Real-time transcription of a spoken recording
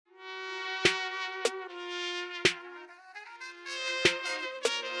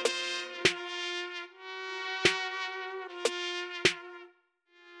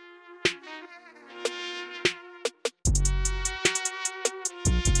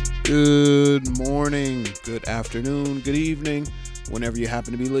Good morning, good afternoon, good evening, whenever you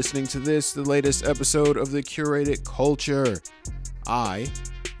happen to be listening to this, the latest episode of the Curated Culture. I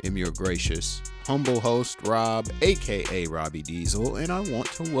am your gracious, humble host, Rob, aka Robbie Diesel, and I want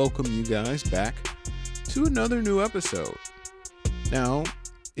to welcome you guys back to another new episode. Now,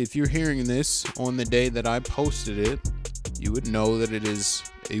 if you're hearing this on the day that I posted it, you would know that it is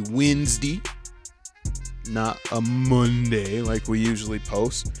a Wednesday, not a Monday like we usually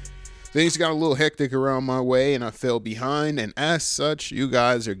post. Things got a little hectic around my way and I fell behind, and as such, you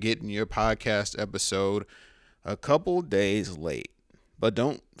guys are getting your podcast episode a couple days late. But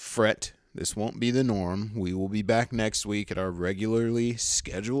don't fret, this won't be the norm. We will be back next week at our regularly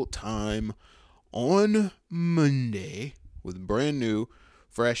scheduled time on Monday with brand new,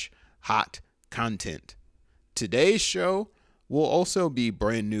 fresh, hot content. Today's show will also be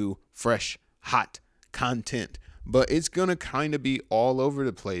brand new, fresh, hot content. But it's going to kind of be all over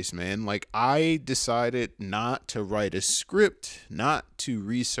the place, man. Like, I decided not to write a script, not to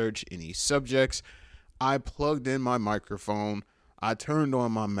research any subjects. I plugged in my microphone, I turned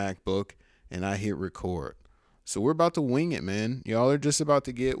on my MacBook, and I hit record. So we're about to wing it, man. Y'all are just about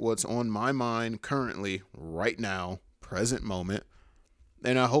to get what's on my mind currently, right now, present moment.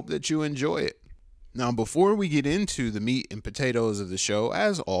 And I hope that you enjoy it. Now, before we get into the meat and potatoes of the show,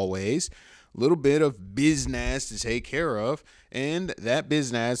 as always, little bit of business to take care of, and that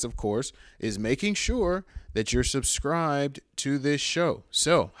business, of course, is making sure that you're subscribed to this show.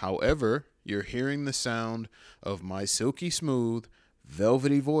 So, however you're hearing the sound of my silky smooth,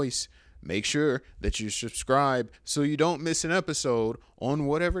 velvety voice, make sure that you subscribe so you don't miss an episode on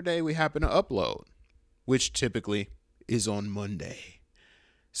whatever day we happen to upload, which typically is on Monday.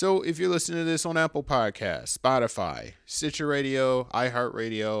 So, if you're listening to this on Apple Podcasts, Spotify, Stitcher Radio,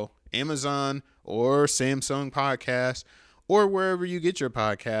 iHeartRadio, Amazon or Samsung Podcast, or wherever you get your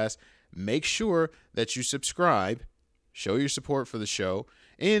podcast, make sure that you subscribe, show your support for the show,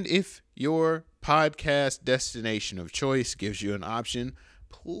 and if your podcast destination of choice gives you an option,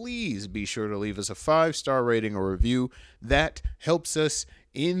 please be sure to leave us a 5-star rating or review. That helps us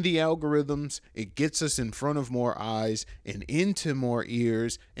in the algorithms. It gets us in front of more eyes and into more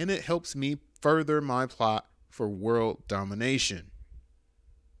ears, and it helps me further my plot for world domination.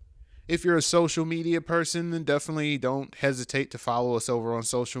 If you're a social media person, then definitely don't hesitate to follow us over on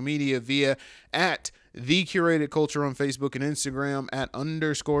social media via at The Curated Culture on Facebook and Instagram, at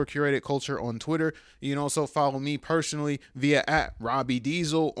 _Curated Culture on Twitter. You can also follow me personally via at Robbie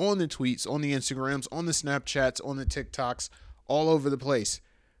Diesel on the tweets, on the Instagrams, on the Snapchats, on the TikToks, all over the place.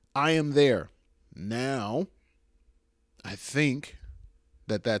 I am there. Now, I think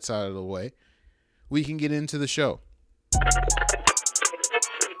that that's out of the way. We can get into the show.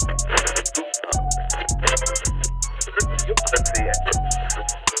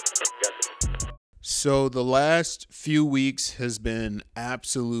 So the last few weeks has been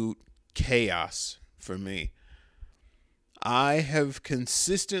absolute chaos for me. I have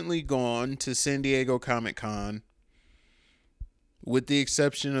consistently gone to San Diego Comic-Con, with the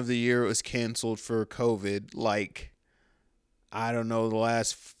exception of the year it was canceled for COVID, like, I don't know, the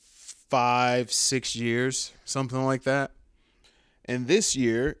last 5-6 years, something like that. And this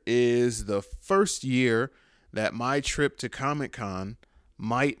year is the first year that my trip to Comic-Con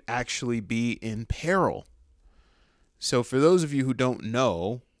might actually be in peril. So for those of you who don't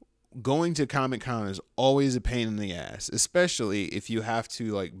know, going to Comic-Con is always a pain in the ass, especially if you have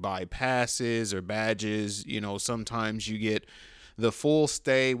to like buy passes or badges. You know, sometimes you get the full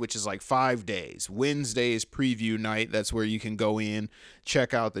stay, which is like 5 days. Wednesday is preview night. That's where you can go in,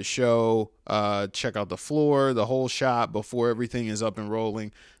 check out the show, check out the floor, the whole shop before everything is up and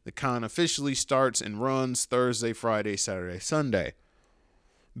rolling. The con officially starts and runs Thursday, Friday, Saturday, Sunday.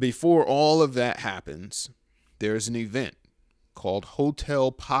 Before all of that happens, there's an event called Hotel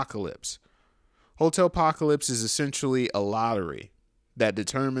Apocalypse. Hotel Apocalypse is essentially a lottery that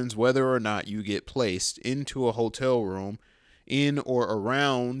determines whether or not you get placed into a hotel room in or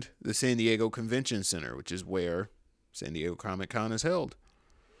around the San Diego Convention Center, which is where San Diego Comic-Con is held.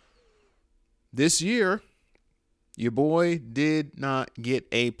 This year, your boy did not get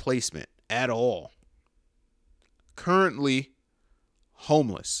a placement at all. Currently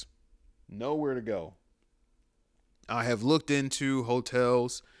homeless. Nowhere to go. I have looked into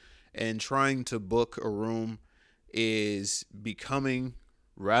hotels, and trying to book a room is becoming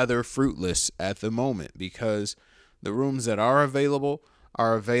rather fruitless at the moment because the rooms that are available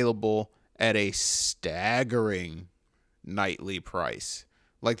at a staggering nightly price.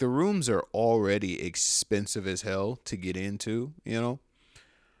 Like, the rooms are already expensive as hell to get into, you know.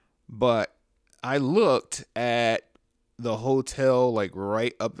 But I looked at the hotel like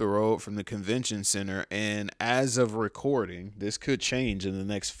right up the road from the convention center. And as of recording, this could change in the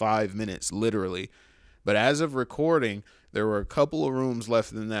next 5 minutes, literally. But as of recording, there were a couple of rooms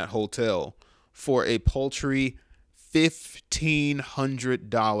left in that hotel for a paltry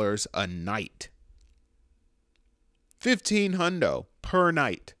 $1,500 a night. $1,500 per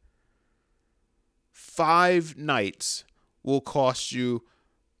night. 5 nights will cost you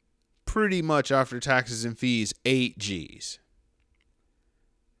pretty much after taxes and fees 8 G's.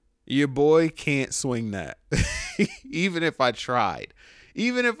 Your boy can't swing that. Even if I tried.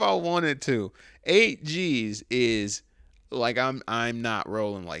 Even if I wanted to. 8 G's is like I'm not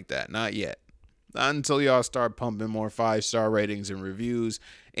rolling like that. Not yet. Not until y'all start pumping more 5-star ratings and reviews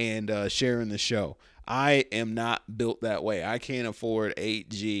and sharing the show. I am not built that way. I can't afford 8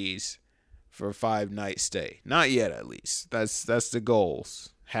 G's for a 5-night stay. Not yet, at least. That's the goals.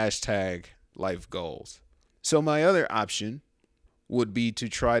 Hashtag life goals. So my other option would be to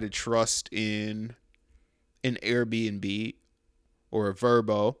try to trust in an Airbnb or a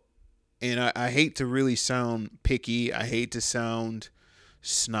Vrbo. And I hate to really sound picky. I hate to sound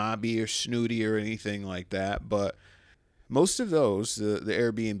snobby or snooty or anything like that. But most of those, the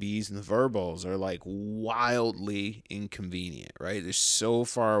Airbnbs and the Vrbos, are like wildly inconvenient, right? They're so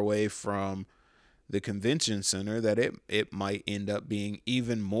far away from the convention center that it might end up being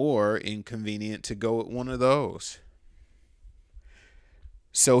even more inconvenient to go at one of those.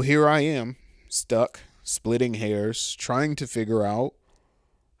 So here I am, stuck, splitting hairs, trying to figure out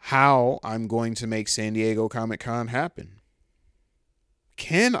how I'm going to make San Diego Comic-Con happen.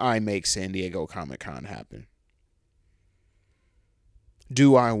 Can I make San Diego Comic-Con happen?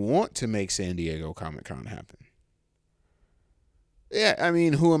 Do I want to make San Diego Comic-Con happen? Yeah, I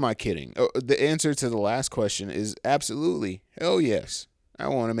mean, who am I kidding? The answer to the last question is absolutely. Hell yes. I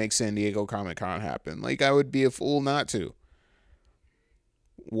want to make San Diego Comic-Con happen. Like, I would be a fool not to.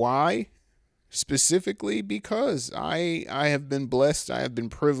 Why? Specifically because I have been blessed. I have been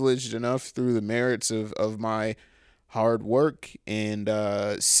privileged enough through the merits of my hard work and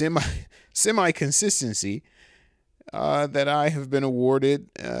semi consistency that I have been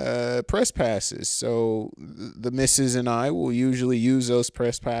awarded press passes. So the missus and I will usually use those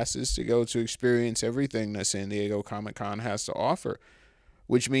press passes to go to experience everything that San Diego Comic-Con has to offer,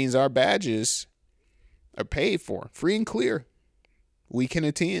 which means our badges are paid for, free and clear. We can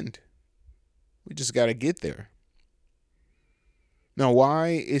attend. We just got to get there. Now, why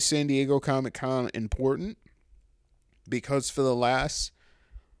is San Diego Comic-Con important? Because for the last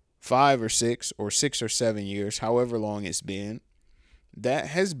 5 or 6 or 6 or 7 years, however long it's been, that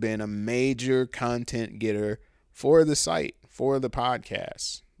has been a major content getter for the site, for the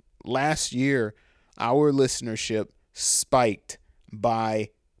podcast. Last year, our listenership spiked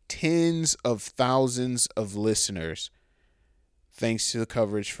by tens of thousands of listeners thanks to the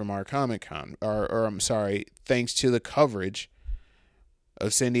coverage from our Comic-Con, thanks to the coverage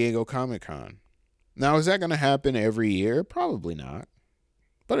of San Diego Comic-Con. Now, is that going to happen every year? Probably not,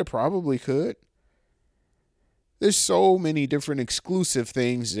 but it probably could. There's so many different exclusive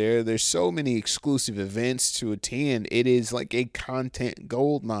things there. There's so many exclusive events to attend. It is like a content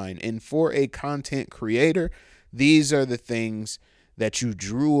goldmine. And for a content creator, these are the things that you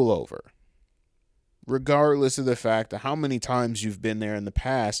drool over. Regardless of the fact of how many times you've been there in the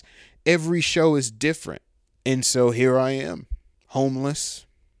past, every show is different. And so here I am, homeless,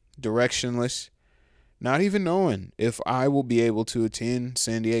 directionless, not even knowing if I will be able to attend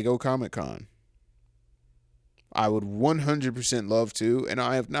San Diego Comic-Con. I would 100% love to, and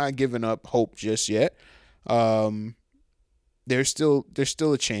I have not given up hope just yet. There's still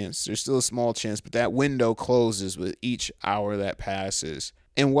a chance. There's still a small chance, but that window closes with each hour that passes.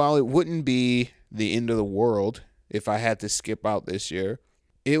 And while it wouldn't be the end of the world if I had to skip out this year,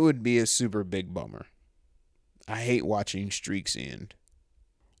 it would be a super big bummer. I hate watching streaks end.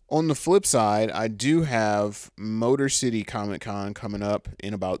 On the flip side, I do have Motor City Comic Con coming up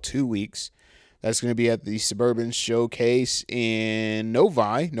in about 2 weeks. That's going to be at the Suburban Showcase in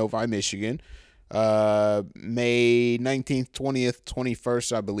Novi, Michigan. May 19th, 20th,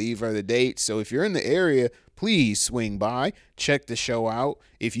 21st, I believe, are the dates. So if you're in the area, please swing by, check the show out.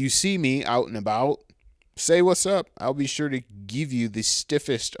 If you see me out and about, say what's up. I'll be sure to give you the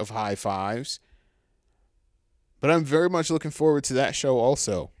stiffest of high fives. But I'm very much looking forward to that show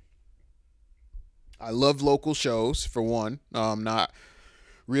also. I love local shows, for one. Not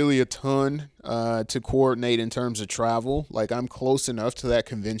really a ton to coordinate in terms of travel. Like, I'm close enough to that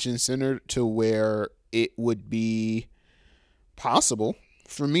convention center to where it would be possible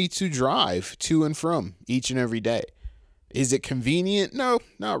for me to drive to and from each and every day. Is it convenient? No,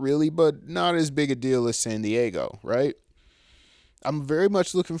 not really, but not as big a deal as San Diego, right? I'm very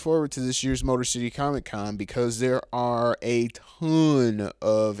much looking forward to this year's Motor City Comic Con because there are a ton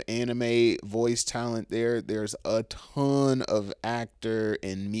of anime voice talent there. There's a ton of actor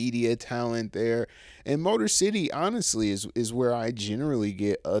and media talent there. And Motor City, honestly, is where I generally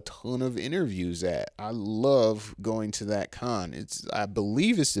get a ton of interviews at. I love going to that con. I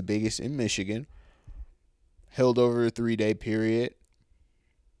believe it's the biggest in Michigan, held over a 3-day period,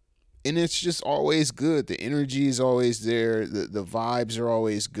 and it's just always good. The energy is always there. The vibes are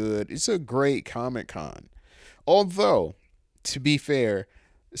always good. It's a great Comic Con. Although, to be fair,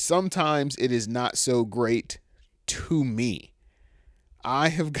 sometimes it is not so great to me. I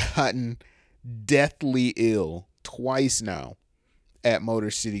have gotten deathly ill twice now at Motor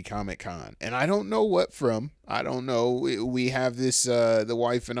City Comic Con, and I don't know what from. I don't know. We have this, the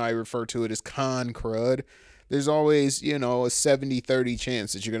wife and I refer to it as con crud. There's always, a 70-30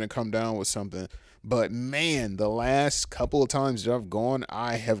 chance that you're going to come down with something. But man, the last couple of times that I've gone,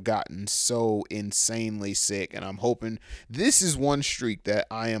 I have gotten so insanely sick. And I'm hoping this is one streak that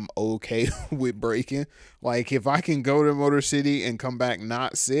I am okay with breaking. Like, if I can go to Motor City and come back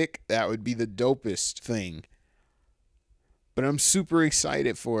not sick, that would be the dopest thing. But I'm super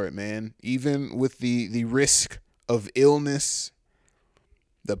excited for it, man. Even with the risk of illness,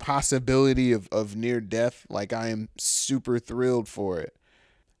 the possibility of near death, like, I am super thrilled for it.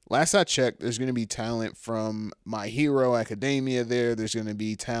 Last I checked, there's going to be talent from My Hero Academia there. There's going to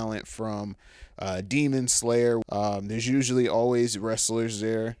be talent from Demon Slayer. There's usually always wrestlers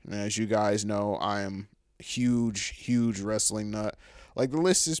there. And as you guys know, I am a huge wrestling nut. Like, the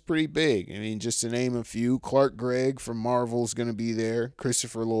list is pretty big. I mean, just to name a few, Clark Gregg from Marvel is going to be there.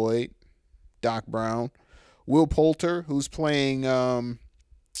 Christopher Lloyd, Doc Brown. Will Poulter, who's playing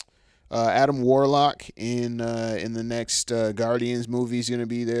Adam Warlock in the next Guardians movie, is going to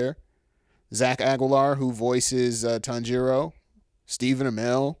be there. Zach Aguilar, who voices Tanjiro. Stephen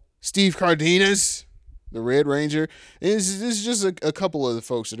Amell. Steve Cardenas, the Red Ranger. This is just a couple of the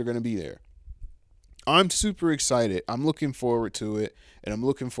folks that are going to be there. I'm super excited. I'm looking forward to it, and I'm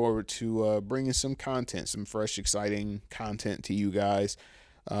looking forward to bringing some content, some fresh, exciting content to you guys.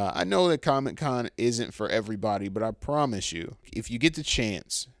 I know that Comic Con isn't for everybody, but I promise you, if you get the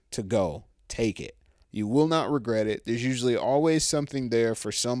chance to go, take it. You will not regret it. There's usually always something there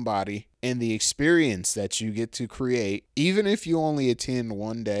for somebody, and the experience that you get to create, even if you only attend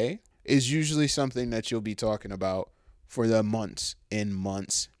one day, is usually something that you'll be talking about for the months and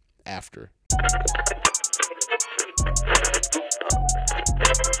months after.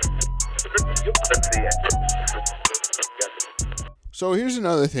 So here's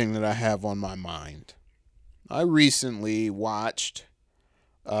another thing that I have on my mind. I recently watched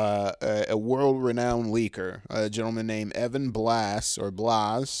a world-renowned leaker, a gentleman named Evan Blass, or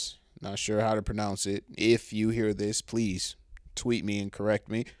Blas, not sure how to pronounce it. If you hear this, please tweet me and correct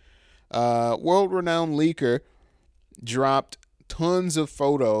me. World-renowned leaker dropped tons of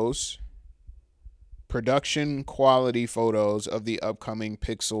photos, production quality photos of the upcoming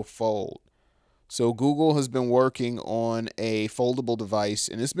Pixel Fold. So Google has been working on a foldable device,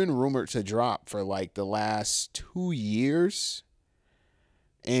 and it's been rumored to drop for like the last 2 years.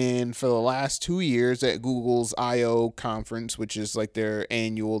 And for the last 2 years at Google's I/O conference, which is like their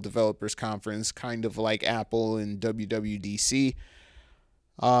annual developers conference, kind of like Apple and WWDC,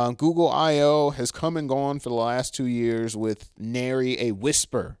 Google I/O has come and gone for the last 2 years with nary a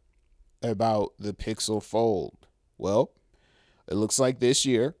whisper about the Pixel Fold. Well, it looks like this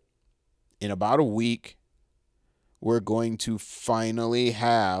year, in about a week, we're going to finally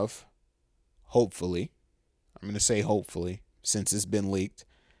have, hopefully, I'm going to say hopefully, since it's been leaked,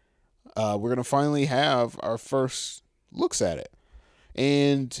 we're going to finally have our first looks at it.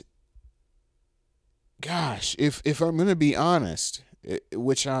 And gosh, if I'm going to be honest,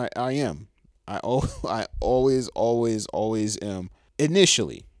 which I am, I always am.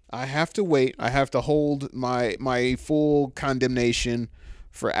 Initially, I have to wait. I have to hold my full condemnation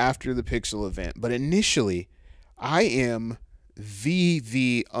for after the Pixel event. But initially, I am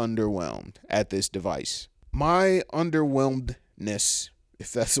VV underwhelmed at this device. My underwhelmedness,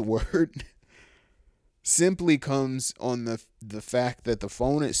 if that's a word, simply comes on the fact that the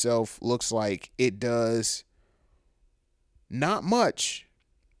phone itself looks like it does not much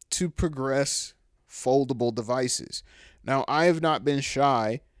to progress foldable devices. Now, I have not been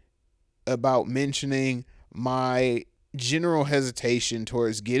shy about mentioning my general hesitation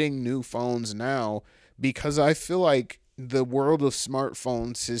towards getting new phones now, because I feel like the world of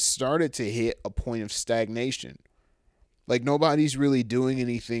smartphones has started to hit a point of stagnation. Like nobody's really doing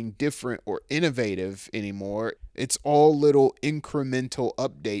anything different or innovative anymore. It's all little incremental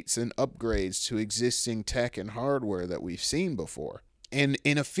updates and upgrades to existing tech and hardware that we've seen before. And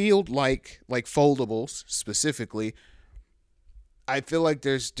in a field like foldables specifically, I feel like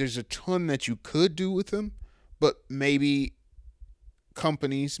there's a ton that you could do with them, but maybe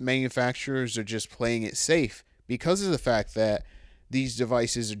companies, manufacturers are just playing it safe because of the fact that these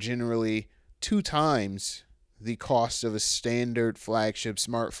devices are generally 2 times the cost of a standard flagship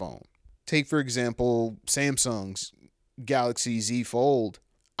smartphone. Take, for example, Samsung's Galaxy Z Fold.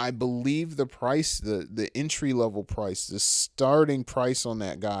 I believe the price, the entry level price, the starting price on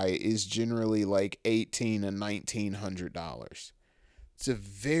that guy is generally like $1,800 and $1,900. It's a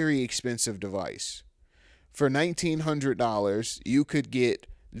very expensive device. For $1,900, you could get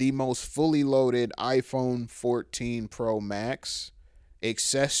the most fully loaded iPhone 14 Pro Max,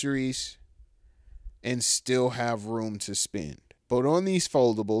 accessories, and still have room to spend. But on these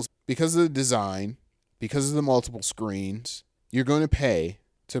foldables, because of the design, because of the multiple screens, you're going to pay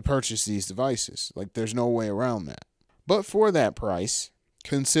to purchase these devices. Like, there's no way around that. But for that price,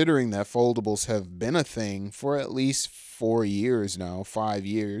 considering that foldables have been a thing for at least 4 years now, 5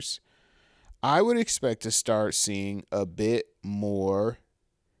 years, I would expect to start seeing a bit more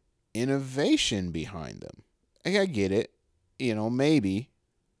innovation behind them. I get it. Maybe,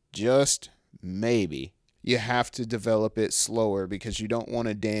 just maybe, you have to develop it slower because you don't want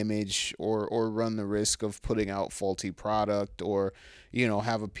to damage or run the risk of putting out faulty product or,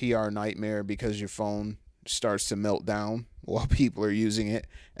 have a PR nightmare because your phone starts to melt down while people are using it,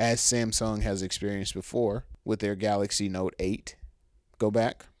 as Samsung has experienced before with their Galaxy Note 8. Go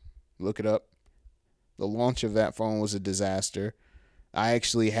back, look it up. The launch of that phone was a disaster. I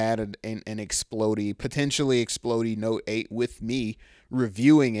actually had an potentially exploding Note 8 with me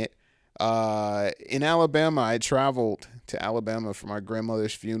reviewing it. In Alabama, I traveled to Alabama for my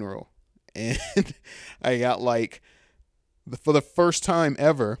grandmother's funeral. And I got for the first time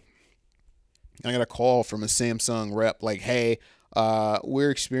ever, I got a call from a Samsung rep like, hey, we're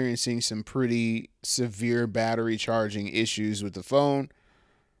experiencing some pretty severe battery charging issues with the phone.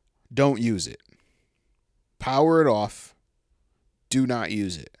 Don't use it. Power it off. Do not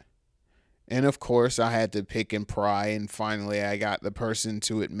use it. And of course, I had to pick and pry, and finally I got the person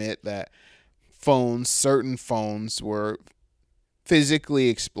to admit that certain phones were physically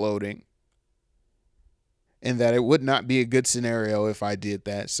exploding and that it would not be a good scenario if I did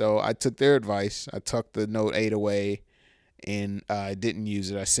that. So I took their advice. I tucked the Note 8 away and I didn't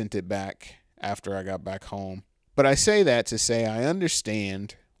use it. I sent it back after I got back home. But I say that to say I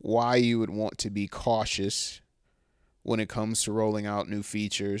understand why you would want to be cautious when it comes to rolling out new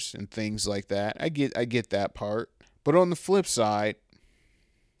features and things like that. I get that part. But on the flip side,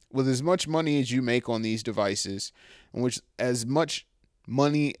 with as much money as you make on these devices, and which as much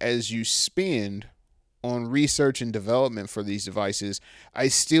money as you spend on research and development for these devices, I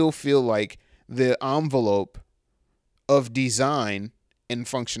still feel like the envelope of design and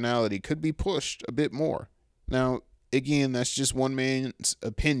functionality could be pushed a bit more. Now, again, that's just one man's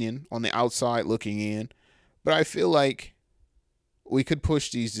opinion on the outside looking in, but I feel like we could push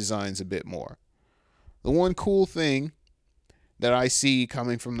these designs a bit more. The one cool thing that I see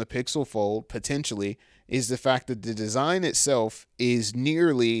coming from the Pixel Fold, potentially, is the fact that the design itself is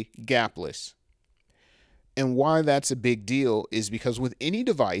nearly gapless. And why that's a big deal is because with any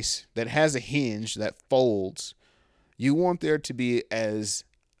device that has a hinge that folds, you want there to be as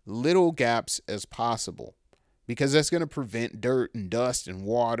little gaps as possible, because that's going to prevent dirt and dust and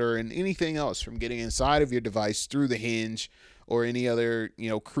water and anything else from getting inside of your device through the hinge or any other,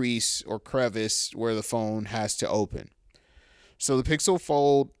 crease or crevice where the phone has to open. So the Pixel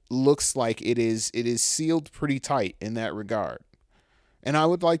Fold looks like it is sealed pretty tight in that regard. And I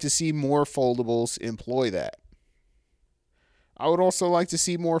would like to see more foldables employ that. I would also like to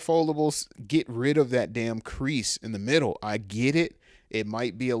see more foldables get rid of that damn crease in the middle. I get it. It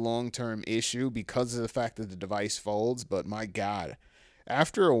might be a long-term issue because of the fact that the device folds, but my God,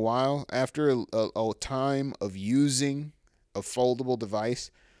 after a while, after a time of using a foldable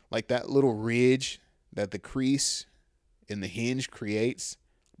device, like that little ridge that the crease in the hinge creates,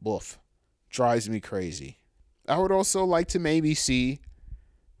 boof, drives me crazy. I would also like to maybe see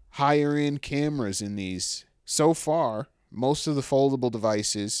higher end cameras in these. So far, most of the foldable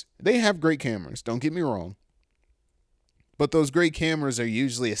devices, they have great cameras, don't get me wrong. But those great cameras are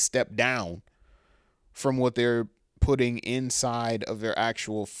usually a step down from what they're putting inside of their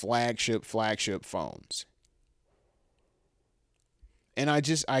actual flagship phones. And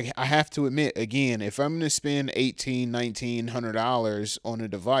I have to admit, again, if I'm going to spend $1,800, $1,900 on a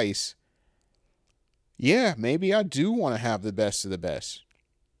device, Yeah, maybe I do want to have the best of the best.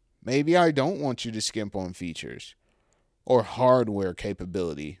 Maybe I don't want you to skimp on features or hardware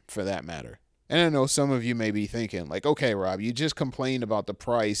capability for that matter. And I know some of you may be thinking, like, okay, Rob, you just complained about the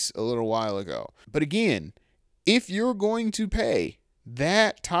price a little while ago. But again, if you're going to pay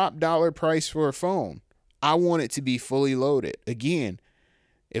that top dollar price for a phone, I want it to be fully loaded. Again,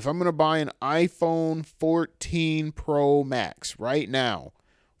 if I'm going to buy an iPhone 14 Pro Max right now,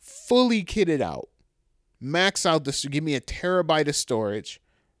 fully kitted out, max out this, give me a terabyte of storage.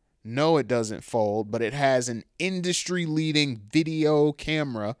 No, it doesn't fold, but it has an industry-leading video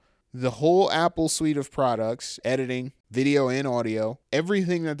camera, the whole Apple suite of products, editing, video and audio,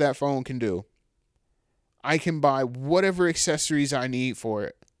 everything that phone can do. I can buy whatever accessories I need for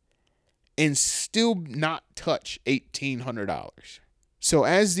it and still not touch $1,800. So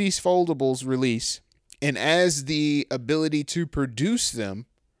as these foldables release and as the ability to produce them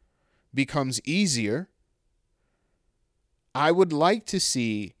becomes easier, I would like to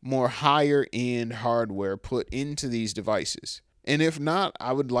see more higher end hardware put into these devices. And if not,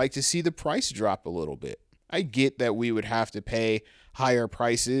 I would like to see the price drop a little bit. I get that we would have to pay higher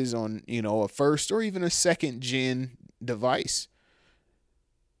prices on, a first or even a second gen device.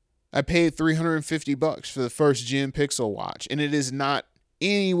 I paid $350 for the first gen Pixel Watch, and it is not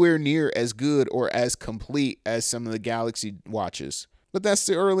anywhere near as good or as complete as some of the Galaxy watches. But that's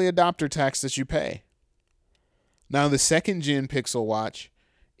the early adopter tax that you pay. Now, the second gen Pixel Watch,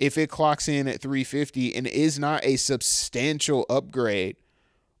 if it clocks in at $350 and is not a substantial upgrade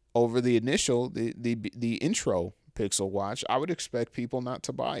over the initial, the intro Pixel Watch, I would expect people not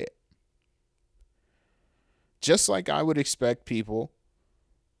to buy it. Just like I would expect people,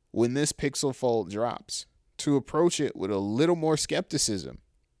 when this Pixel Fold drops, to approach it with a little more skepticism.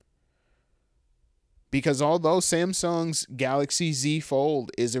 Because although Samsung's Galaxy Z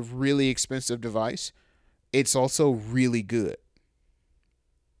Fold is a really expensive device, it's also really good.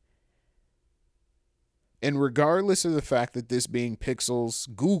 And regardless of the fact that this being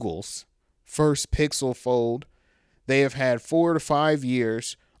Google's first Pixel Fold, they have had 4 to 5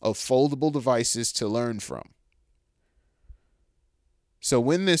 years of foldable devices to learn from. So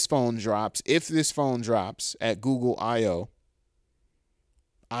when this phone drops, if this phone drops at Google I/O,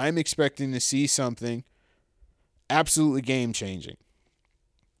 I'm expecting to see something absolutely game-changing.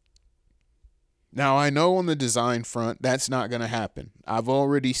 Now, I know on the design front, that's not going to happen. I've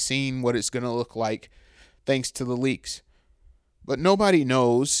already seen what it's going to look like thanks to the leaks. But nobody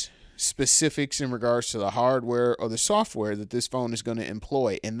knows specifics in regards to the hardware or the software that this phone is going to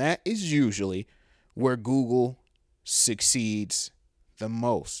employ. And that is usually where Google succeeds the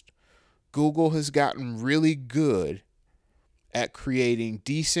most. Google has gotten really good at creating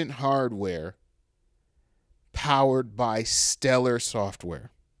decent hardware powered by stellar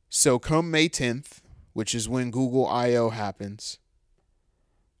software. So come May 10th, which is when Google I/O happens,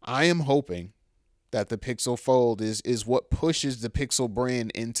 I am hoping that the Pixel Fold is what pushes the Pixel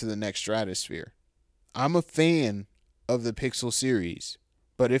brand into the next stratosphere. I'm a fan of the Pixel series,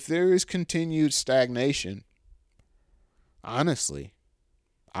 but if there is continued stagnation, honestly,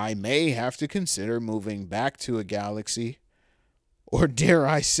 I may have to consider moving back to a Galaxy, or dare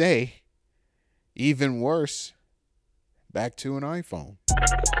I say, even worse, back to an iPhone.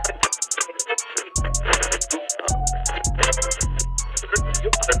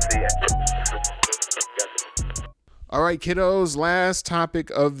 All right, kiddos, last topic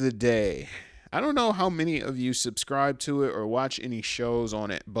of the day. I don't know how many of you subscribe to it or watch any shows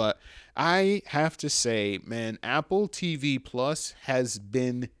on it, but I have to say, man, Apple TV Plus has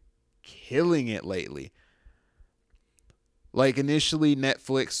been killing it lately. Like initially,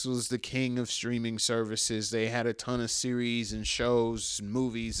 Netflix was the king of streaming services. They had a ton of series and shows and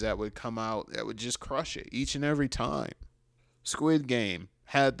movies that would come out that would just crush it each and every time. Squid Game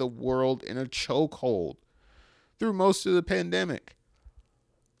had the world in a chokehold through most of the pandemic.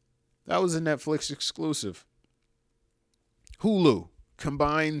 That was a Netflix exclusive. Hulu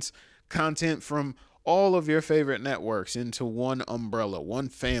combines content from all of your favorite networks into one umbrella, one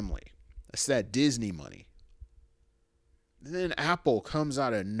family. That's that Disney money. And then Apple comes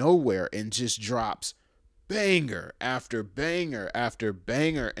out of nowhere and just drops banger after banger after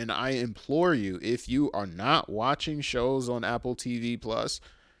banger. And I implore you, if you are not watching shows on Apple TV Plus,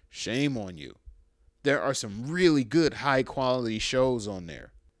 shame on you. There are some really good high quality shows on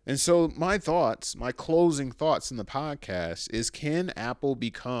there. And so my closing thoughts in the podcast is, can Apple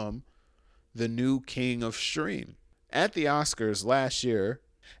become the new king of stream? At the Oscars last year,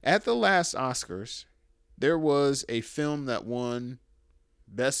 at the last Oscars, there was a film that won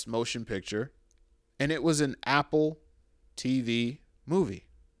Best Motion Picture, and it was an Apple TV movie.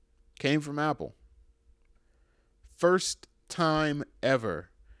 Came from Apple. first time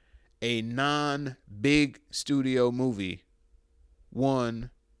ever a non-big studio movie won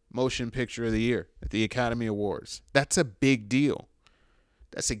Motion Picture of the Year at the Academy Awards. That's a big deal.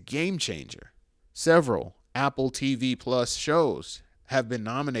 That's a game changer. Several Apple TV Plus shows have been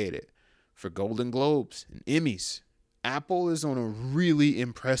nominated for Golden Globes and Emmys. Apple is on a really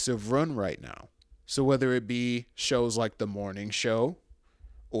impressive run right now. So whether it be shows like The Morning Show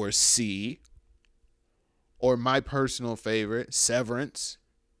or C, or my personal favorite, Severance,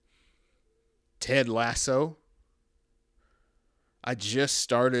 Ted Lasso. I just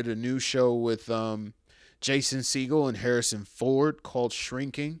started a new show with Jason Segel and Harrison Ford called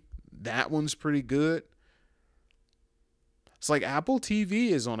Shrinking. That one's pretty good. It's like Apple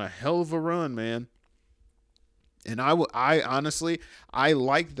TV is on a hell of a run, man. And I honestly, I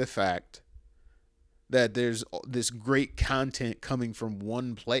like the fact that there's this great content coming from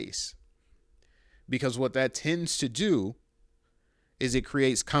one place. Because what that tends to do is it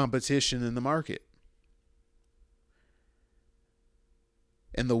creates competition in the market.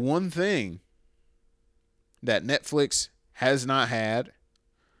 And the one thing that Netflix has not had,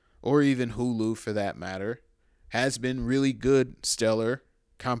 or even Hulu for that matter, has been really good, stellar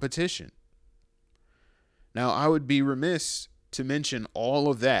competition. Now, I would be remiss to mention all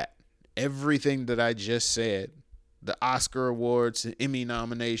of that, everything that I just said, the Oscar awards, the Emmy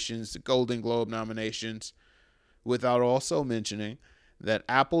nominations, the Golden Globe nominations, without also mentioning that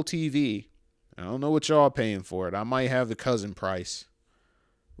Apple TV, I don't know what y'all are paying for it. I might have the cousin price.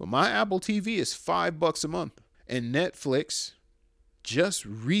 But my Apple TV is $5 a month. And Netflix just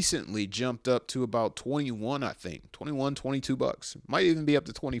recently jumped up to about 21, I think. 21, 22 bucks. Might even be up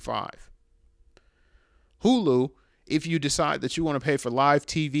to 25. Hulu, if you decide that you want to pay for live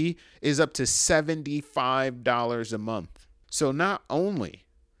TV, is up to $75 a month. So not only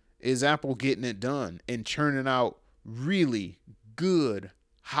is Apple getting it done and churning out really good,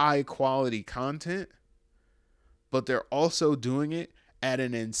 high quality content, but they're also doing it at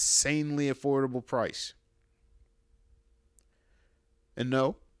an insanely affordable price. And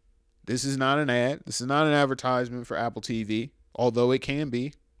no, this is not an ad. This is not an advertisement for Apple TV, although it can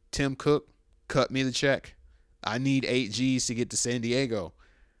be. Tim Cook, cut me the check. I need 8 Gs to get to San Diego.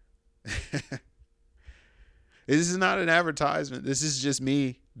 This is not an advertisement. This is just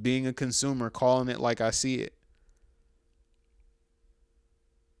me being a consumer, calling it like I see it.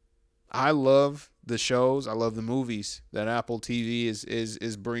 I love the shows. I love the movies that Apple TV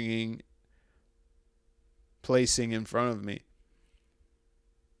is bringing, placing in front of me.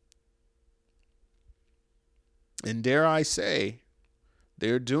 And dare I say,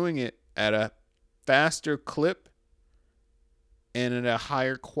 they're doing it at a faster clip and at a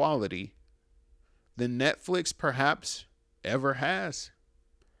higher quality than Netflix perhaps ever has,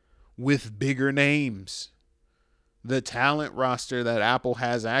 with bigger names. The talent roster that Apple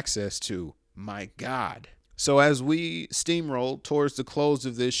has access to, my God. So as we steamroll towards the close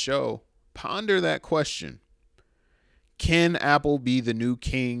of this show, ponder that question. Can Apple be the new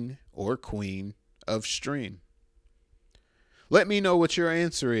king or queen of stream? Let me know what your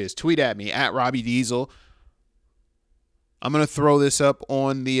answer is. Tweet at me, at Robbie Diesel. I'm going to throw this up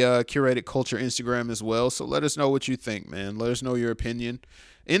on the Curated Culture Instagram as well. So let us know what you think, man. Let us know your opinion.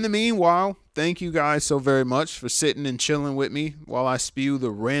 In the meanwhile, thank you guys so very much for sitting and chilling with me while I spew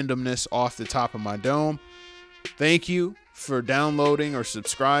the randomness off the top of my dome. Thank you for downloading or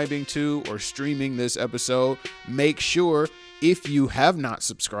subscribing to or streaming this episode. Make sure, if you have not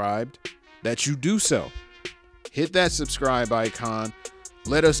subscribed, that you do so. Hit that subscribe icon.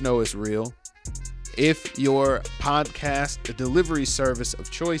 Let us know it's real. If your podcast delivery service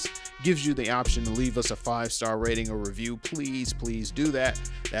of choice gives you the option to leave us a 5-star rating or review, please do that.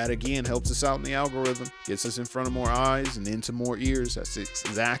 That, again, helps us out in the algorithm, gets us in front of more eyes and into more ears. That's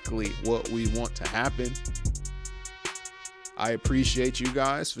exactly what we want to happen. I appreciate you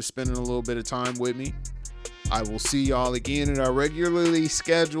guys for spending a little bit of time with me. I will see y'all again at our regularly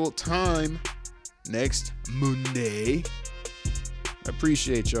scheduled time next Monday. I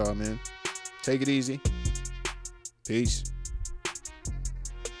appreciate y'all, man. Take it easy. Peace.